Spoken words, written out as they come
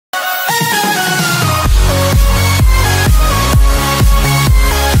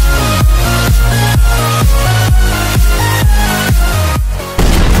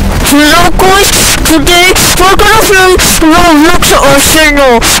Hello guys, today we're gonna play Roblox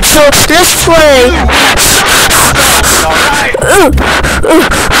Arsenal, so let's play.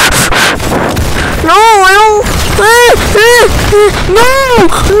 No, I don't.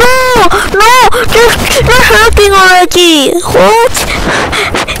 No, they're hacking already. What?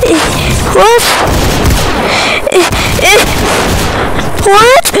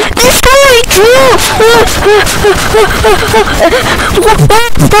 What? It's going through!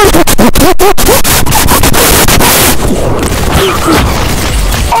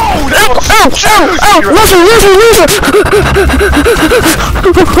 Loser!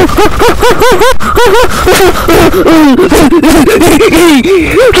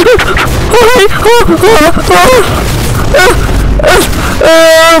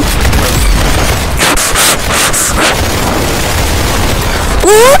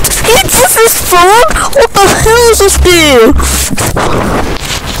 What? He just his phone? What the hell is this game?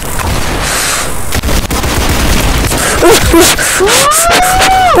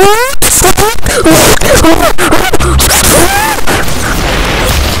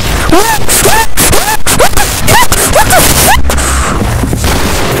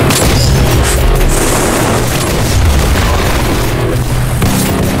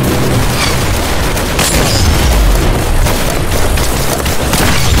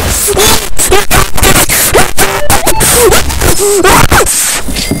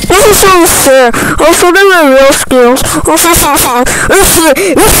 This is so unfair. I'll show them my real skills. I'll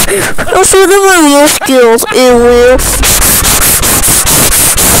show them my real skills. It will.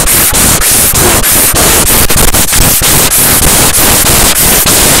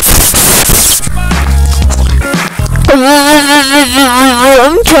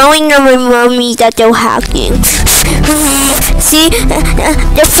 I'm telling my mommy that they're hacking. See,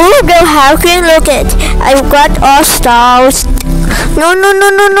 the food they're hacking. Look at, I've got all stars. No,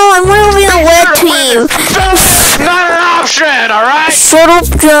 I want to be a red team. Not an option, alright? Shut up,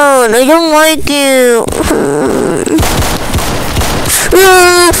 John. I don't like you.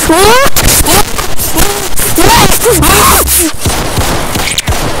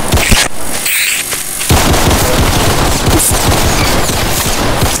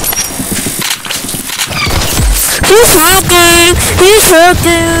 He's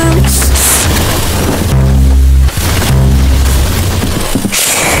hacking.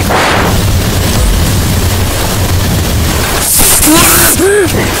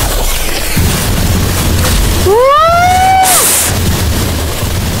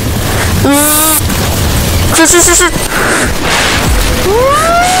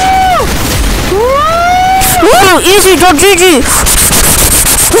 Easy, drop GG.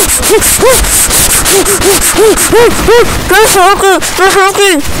 That's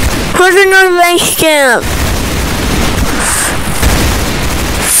hacking. Put in a range stamp.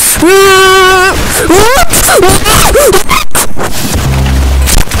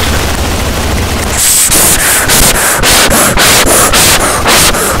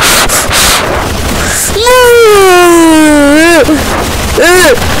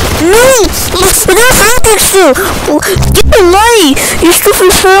 No! That's hacking still! Get away! You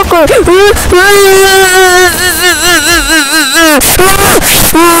stupid hacker! What the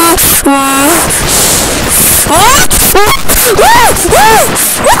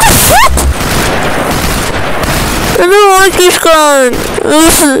fuck? I don't like this guy!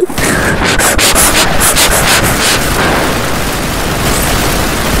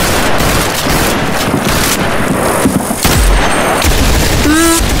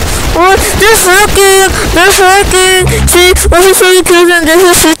 What? They're hacking! See, this is 30 kills and this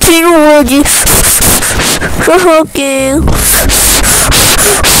is 15 already. They're hacking.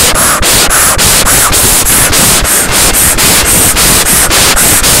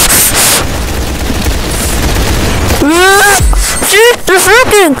 See, they're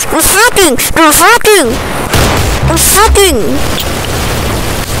hacking!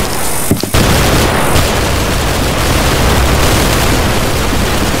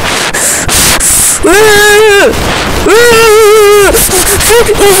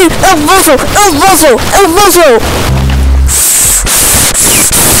 Easy, el muzzle!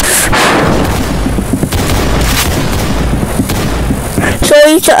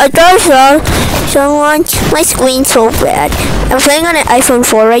 Sorry, I thought someone. My screen's so bad. I'm playing on an iPhone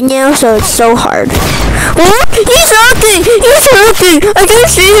 4 right now, so it's so hard. What? He's hacking! I can't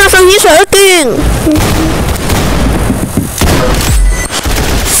see him, so he's hacking!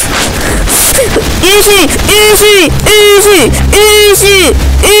 Easy!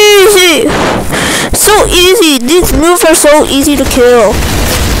 So easy! These moves are so easy to kill.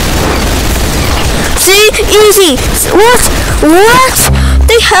 See? Easy! What?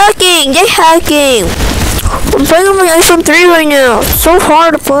 They hacking! They hacking! I'm playing on my iPhone 3 right now. It's so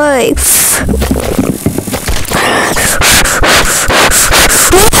hard to play.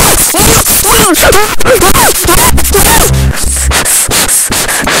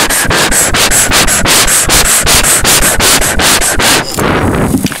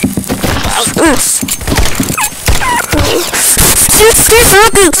 She's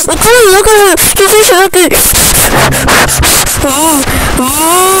hacking! I can't look at her! She's hacking!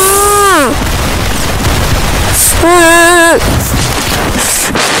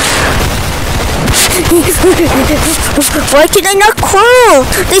 Why can I not crawl?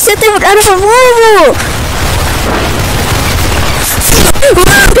 They said they were out of survival!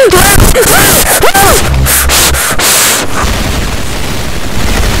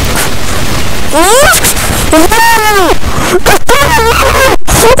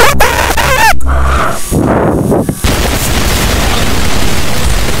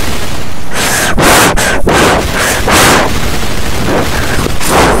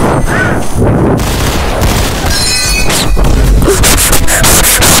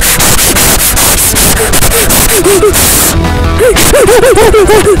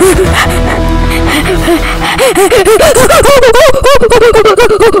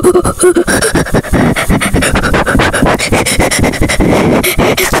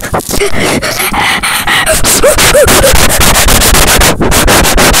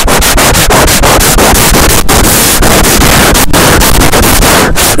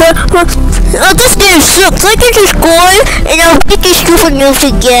 This game sucks. I can just go and I'll make you stupid news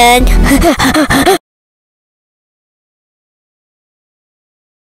again.